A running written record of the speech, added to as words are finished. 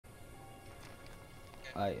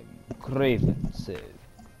I am craving, sir.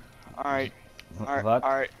 Alright, alright, What?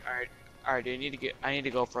 alright, alright, alright, I need to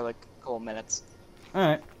go for like a couple minutes.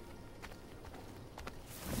 Alright.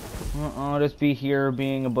 I'll just be here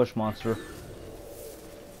being a bush monster.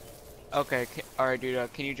 Okay, alright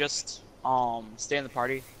dude, can you just, stay in the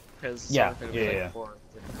party? Because it's Yeah, only gonna yeah, be like yeah. 4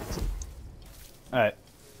 minutes. Alright.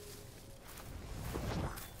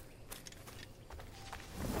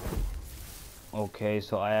 Okay,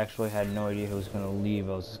 so I actually had no idea who was gonna leave.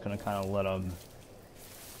 I was just gonna kind of let him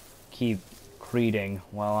keep creating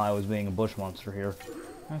while I was being a bush monster here.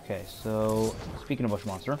 Okay, so speaking of bush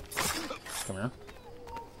monster, come here.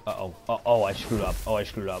 Oh, I screwed up. Oh, I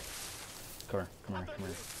screwed up. Come here, come here, come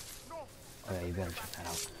here. Oh yeah, you better check that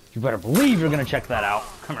out. You better believe you're gonna check that out.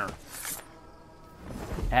 Come here.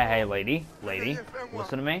 Hey, lady,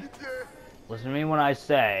 listen to me. Listen to me when I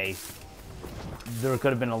say there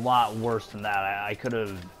could have been a lot worse than that. I could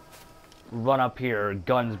have run up here,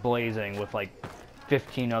 guns blazing, with like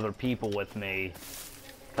 15 other people with me.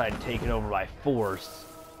 I'd take it over by force,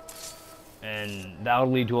 and that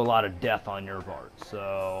would lead to a lot of death on your part.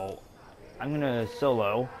 So I'm gonna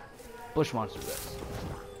solo bush monster this.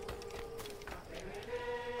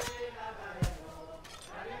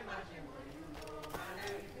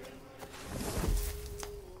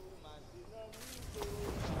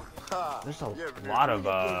 There's a lot of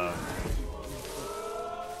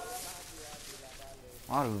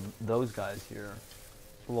those guys here.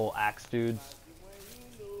 Little axe dudes.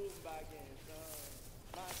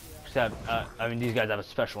 Except, I mean, these guys have a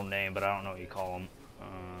special name, but I don't know what you call them.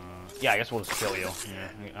 Yeah, I guess we'll just kill you.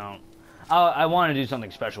 Yeah, I want to do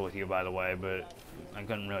something special with you, by the way, but I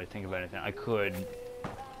couldn't really think of anything. I could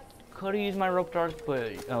have used my rope dart,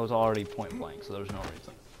 but I was already point blank, so there's no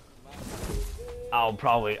reason.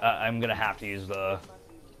 I'm gonna have to use the...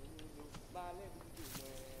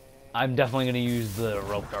 I'm definitely gonna use the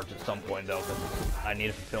rope darts at some point, though, because I need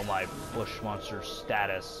to fulfill my bush monster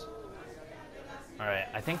status. Alright,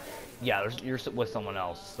 I think... Yeah, you're with someone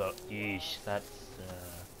else, so... Yeesh, that's...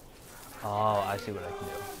 Oh, I see what I can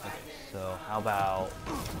do. Okay, so how about...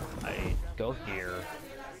 I go here.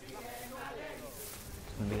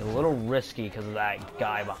 It's gonna be a little risky because of that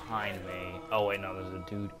guy behind me. Oh, wait, no, there's a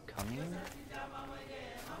dude coming.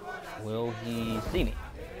 Will he see me?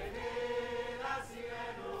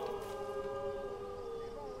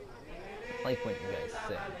 I like what you guys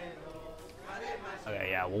say. Okay,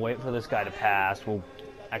 yeah, we'll wait for this guy to pass. We'll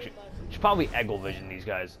actually should probably Eggle vision these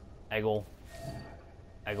guys. Eggle.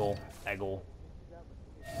 Eggle. Eggle.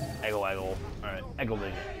 Eggle. Eggle. Alright, Eggle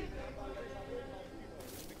vision.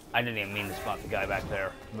 I didn't even mean to spot the guy back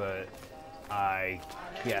there, but I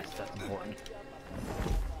guess that's important.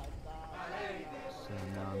 So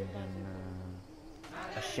now I'm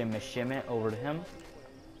gonna shimmy it over to him.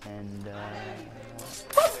 And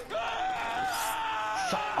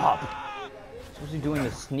shut up! What's he doing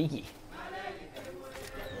this sneaky?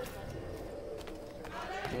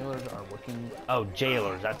 Jailers are working. Oh,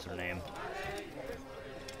 jailers, that's their name.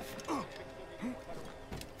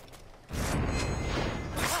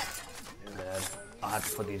 I'll have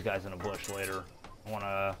to put these guys in a bush later. I want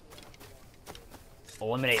to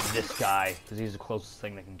eliminate this guy because he's the closest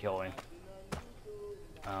thing that can kill me.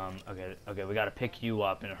 Okay, we gotta pick you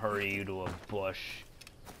up and hurry you to a bush.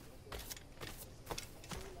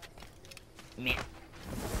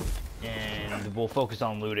 And we'll focus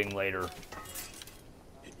on looting later.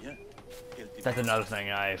 That's another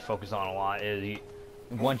thing I focus on a lot, is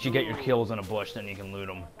once you get your kills in a bush, then you can loot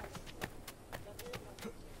them.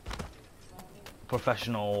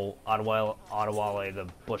 Professional Adéwalé, the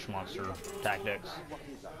bush monster tactics.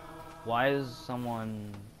 Why is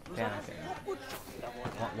someone panicking?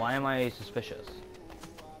 Why am I suspicious?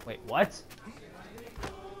 Wait, what?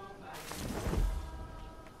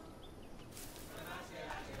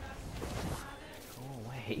 Go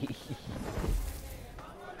away.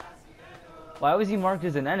 Why was he marked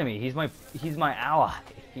as an enemy? He's my ally.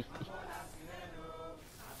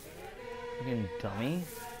 Fucking dummy.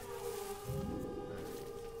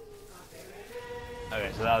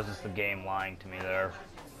 Okay, so that was just the game lying to me there.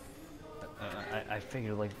 I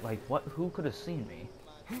figured, like what? Who could have seen me?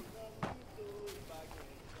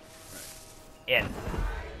 In.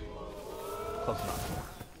 Close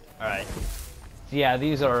enough. Alright. So yeah,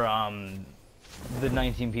 these are, the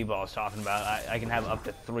 19 people I was talking about. I can have up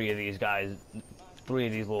to 3 of these guys, 3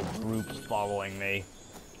 of these little groups following me.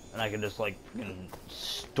 And I can just, like,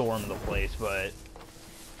 storm the place, but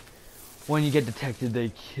when you get detected, they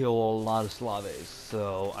kill a lot of Slaves,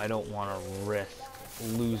 so I don't want to risk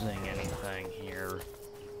losing anything here.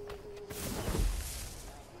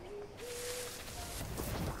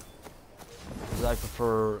 because I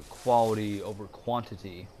prefer quality over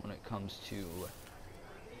quantity when it comes to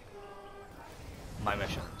my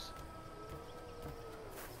missions.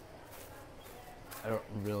 I don't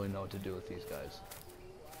really know what to do with these guys.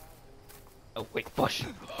 Oh wait, bush!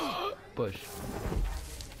 Bush.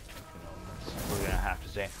 We're gonna have to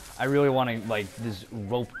say. I really want to, like, this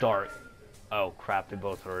rope dart. Oh crap, they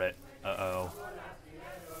both heard it. Uh-oh.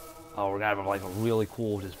 Oh, we're gonna have, like, a really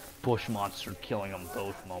cool, just bush monster killing them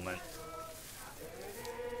both moment.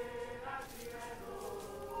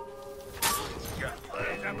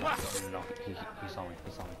 No, he saw me,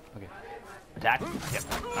 he saw me. Okay. Attack? Yep.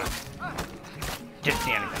 Right. Didn't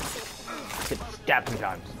see anything. Get stabbed 3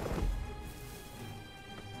 times.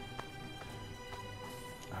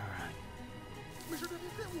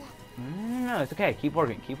 No, it's okay. Keep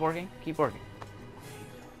working. Keep working. Keep working.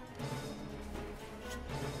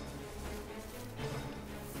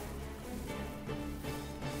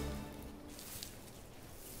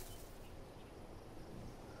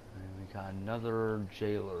 And we got another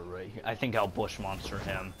jailer right here. I think I'll bush monster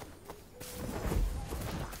him.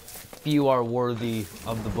 Few are worthy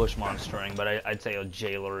of the bush monstering, but I'd say a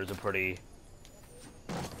jailer is a pretty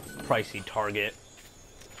pricey target.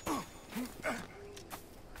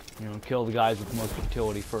 You know, kill the guys with the most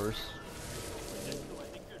utility first.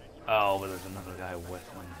 Oh, but there's another guy with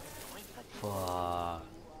one. Fuck.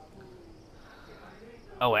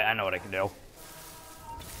 Oh wait, I know what I can do.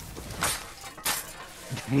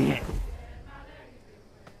 Okay.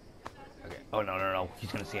 Oh no, no, no.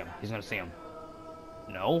 He's gonna see him. He's gonna see him.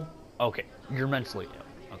 No? Okay. You're mentally ill.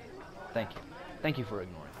 Okay. Thank you. Thank you for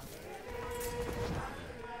ignoring him.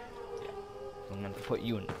 Yeah. I'm gonna put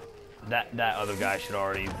you in. That other guy should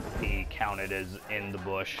already be counted as in the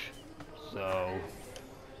bush, so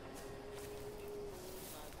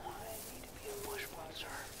I need to be a bush monster.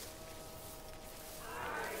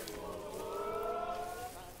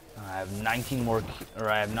 I have 19 more, or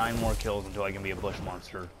I have 9 more kills until I can be a bush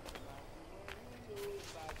monster.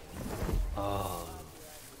 Oh.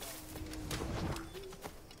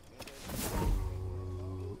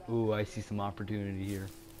 Ooh, I see some opportunity here.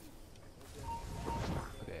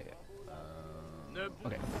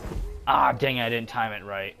 Okay. Ah, dang it, I didn't time it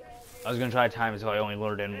right. I was gonna try to time it so I only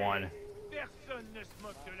lured in one. This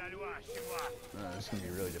is gonna be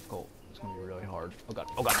really difficult. It's gonna be really hard. Oh god,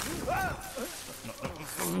 oh god.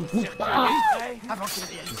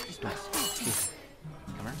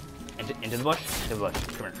 Come here. Into the bush. Into the bush.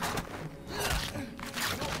 Come here.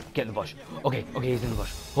 Get in the bush. Okay, okay, he's in the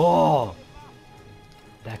bush. Oh!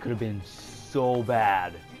 That could have been so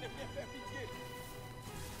bad.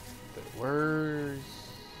 Where's...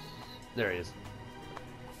 There he is.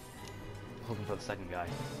 Looking for the second guy.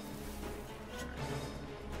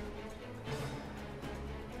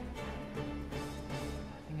 I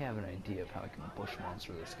think I have an idea of how I can bush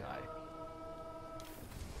monster this guy.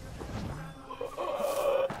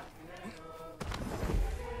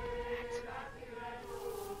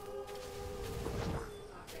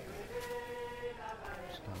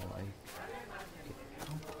 Just gonna like...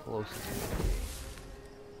 How close is he?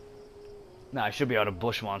 Nah, I should be able to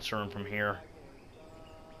bush monster him from here.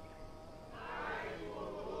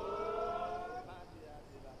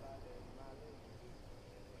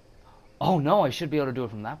 Oh no, I should be able to do it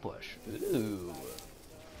from that bush. Ooh.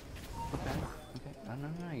 Okay, okay. No, no,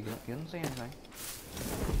 no, you didn't say anything.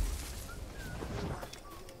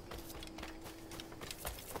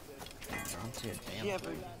 I don't see a damn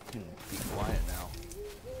thing. You can be quiet now.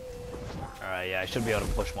 Alright, yeah, I should be able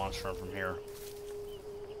to bush monster him from here.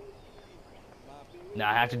 Now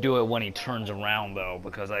I have to do it when he turns around though,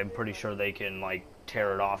 because I'm pretty sure they can like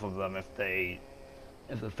tear it off of them if they're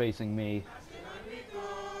facing me.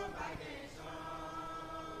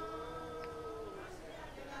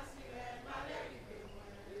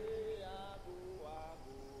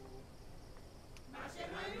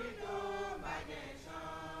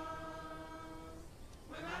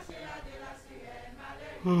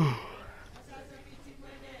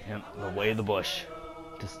 Yep, the way of the bush.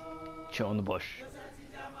 Just chill in the bush.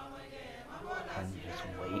 And you just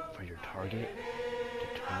wait for your target to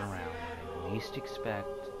turn around and at least expect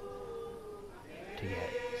to get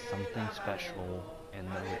something special in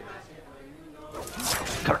the rear.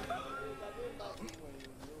 Come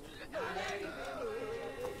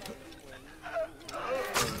on.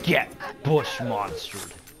 Get bush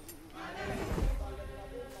monstered.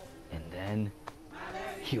 And then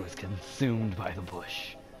he was consumed by the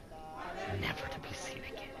bush, never to be seen again.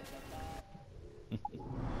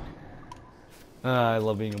 I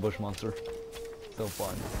love being a bush monster. So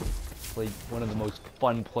fun. It's like one of the most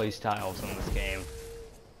fun play styles in this game.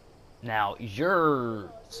 Now,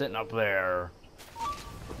 you're sitting up there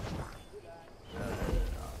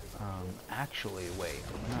Actually, wait.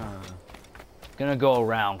 I'm gonna go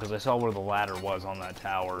around because I saw where the ladder was on that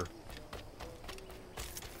tower.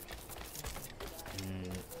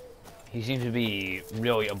 He seems to be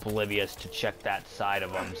really oblivious to check that side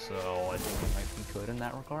of him, so I think it might be good in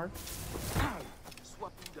that regard.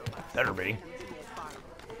 Better be.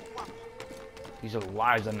 These are the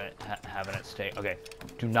lives I'm having at stake. Okay,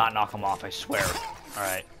 do not knock him off, I swear.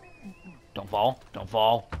 Alright. Don't fall. Don't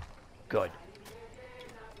fall. Good.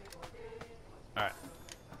 Alright.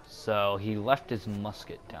 So, he left his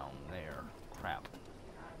musket down there. Crap.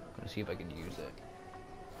 I'm gonna see if I can use it.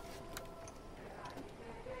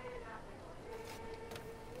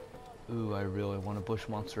 Ooh, I really want to bush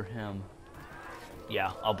monster him.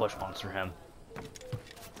 Yeah, I'll bush monster him.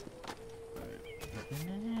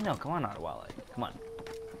 No, come on, Adéwalé. Come on.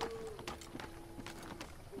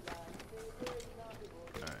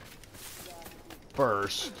 Alright.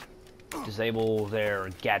 First, disable their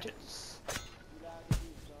gadgets.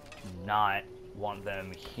 Do not want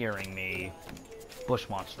them hearing me bush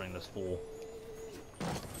monstering this fool.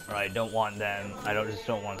 Alright, don't want them. Just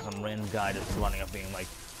don't want some random guy just running up being like,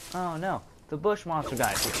 oh no, the bush monster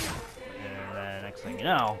guy's here. And then next thing you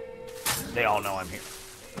know, they all know I'm here.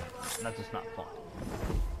 And that's just not fun.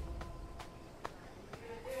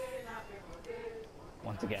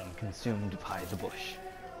 Once again, consumed by the bush.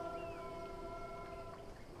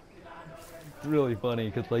 It's really funny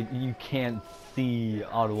because like you can't see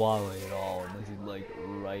Adéwalé at all unless he's like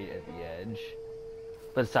right at the edge.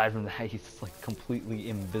 But aside from that, he's just like completely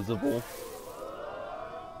invisible.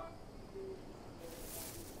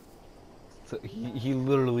 So he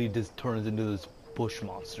literally just turns into this bush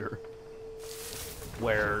monster.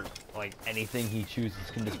 Where, like, anything he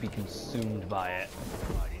chooses can just be consumed by it.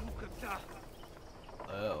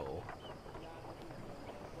 Oh.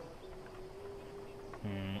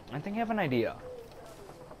 I think I have an idea.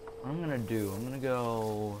 What I'm gonna do, I'm gonna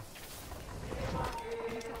go...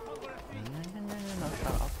 No,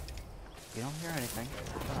 shut up. You don't hear anything.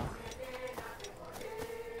 Shut up.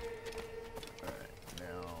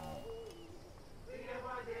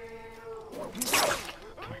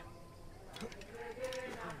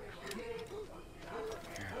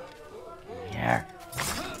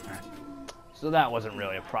 So that wasn't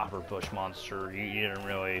really a proper bush monster. You didn't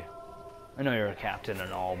really... I know you're a captain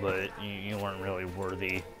and all, but you weren't really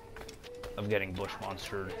worthy of getting bush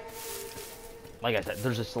monstered. Like I said,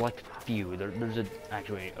 there's a select few. There's a...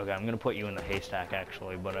 Actually, okay, I'm gonna put you in the haystack,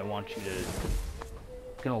 actually, but I want you to...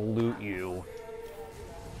 gonna loot you.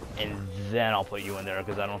 And then I'll put you in there,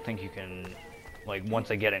 because I don't think you can... Like,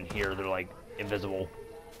 once I get in here, they're, like, invisible.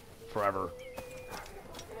 Forever.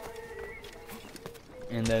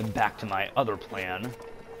 And then back to my other plan.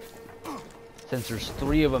 Since there's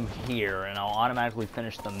 3 of them here, and I'll automatically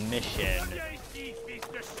finish the mission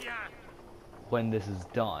when this is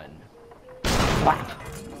done. Whap!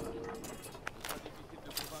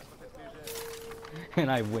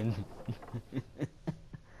 And I win.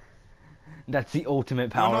 That's the ultimate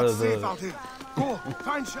power of the...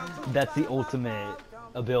 That's the ultimate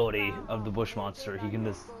ability of the bush monster. He can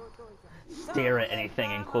just stare at anything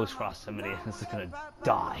in close proximity and it's just gonna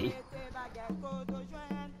die.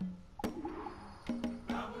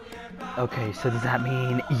 Okay, so does that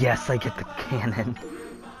mean, yes, I get the cannon?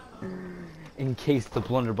 In case the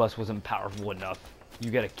blunderbuss wasn't powerful enough,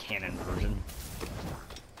 you get a cannon version.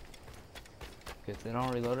 Okay, they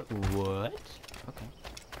don't reload it. What? Okay.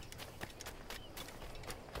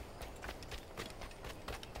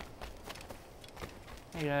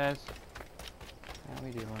 Hey guys. How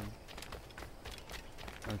we doing?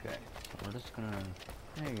 Okay, so we're just gonna...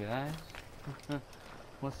 Hey guys.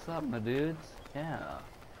 What's up, my dudes? Yeah.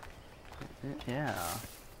 Yeah.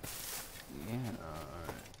 Yeah,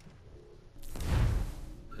 alright.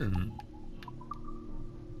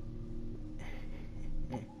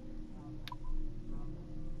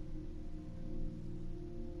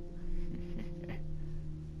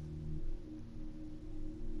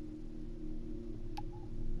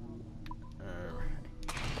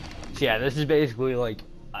 So yeah, this is basically like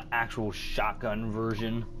an actual shotgun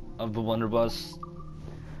version of the blunderbuss.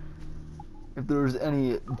 If there's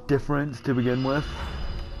any difference to begin with.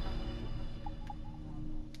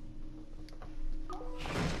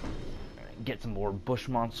 Get some more bush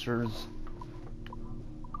monsters.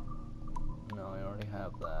 No, I already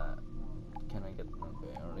have that. Can I get...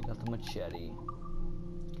 Okay, I already got the machete.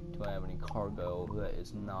 Do I have any cargo that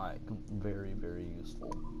is not very, very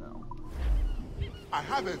useful? No. I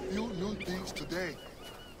have a few new things today.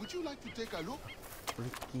 Would you like to take a look?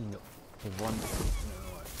 Freaking one.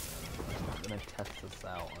 I'm gonna test this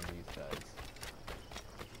out on these guys.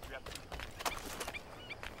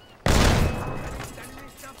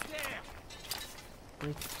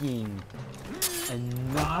 freaking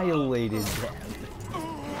annihilated them.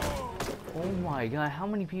 Oh my god, how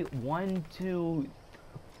many people? One, two...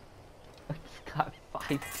 I got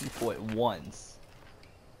 5 people at once.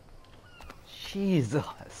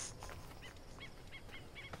 Jesus.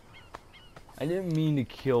 I didn't mean to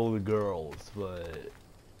kill the girls, but...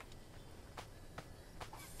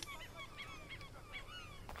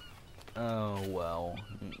 Oh, well.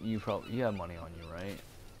 You have money on you, right?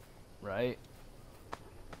 Right?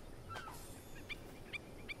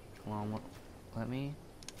 Well, let me...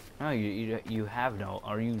 No, you have no...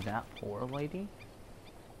 Are you that poor, lady?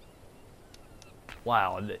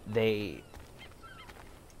 Wow,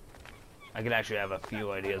 I could actually have a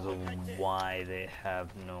few ideas of why they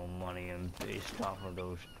have no money and based off of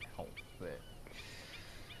those outfits.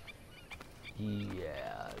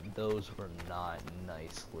 Yeah, those were not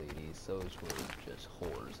nice ladies. Those were just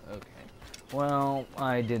whores. Okay. Well,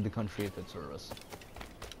 I did the country a good service.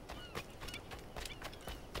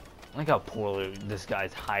 I like how poorly this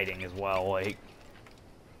guy's hiding as well. Like,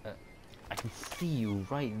 I can see you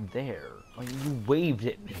right there. Like, you waved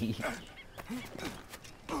at me.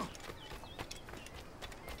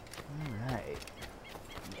 Alright.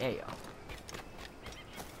 Yeah.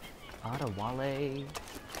 Adéwalé.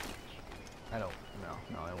 I don't.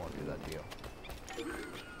 No, I won't do that to you.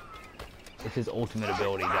 It's his ultimate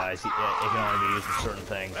ability, guys. It can only be used for certain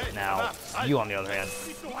things. Now, you on the other hand,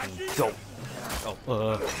 can go.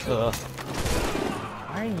 Oh,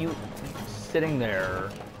 Why are you sitting there?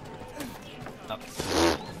 Oh.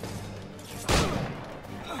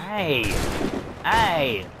 Hey!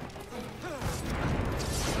 Hey!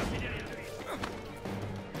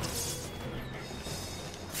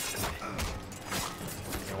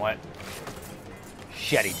 You know what?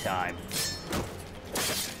 Shetty time.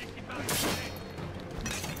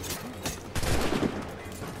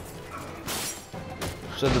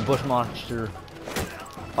 So the bush monster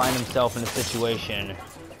find himself in a situation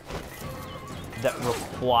that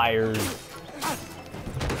requires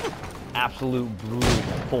absolute brute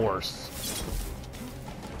force.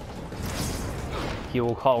 He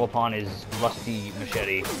will call upon his rusty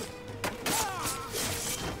machete.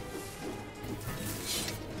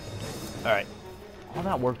 Alright. All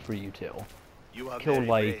that worked for you too. You are Killed very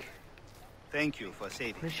like... brave. Thank you for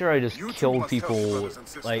saving. Pretty sure I just You two killed must help people, brothers and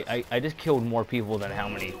sisters. like, I just killed more people than how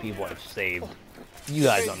many people I've saved. You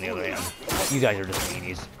guys, on the other hand, you guys are just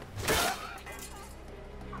meanies.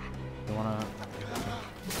 You wanna...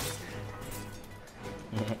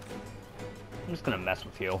 I'm just gonna mess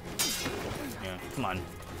with you. Yeah, come on. I'm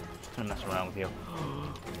gonna mess around with you.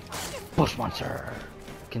 Bush monster!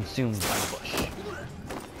 Consumed by the bush.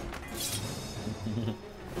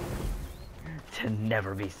 To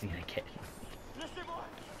never be seen again.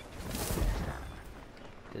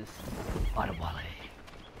 Is Adéwalé,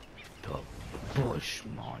 the bush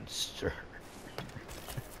monster.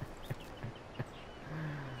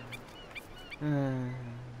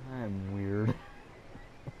 I'm weird.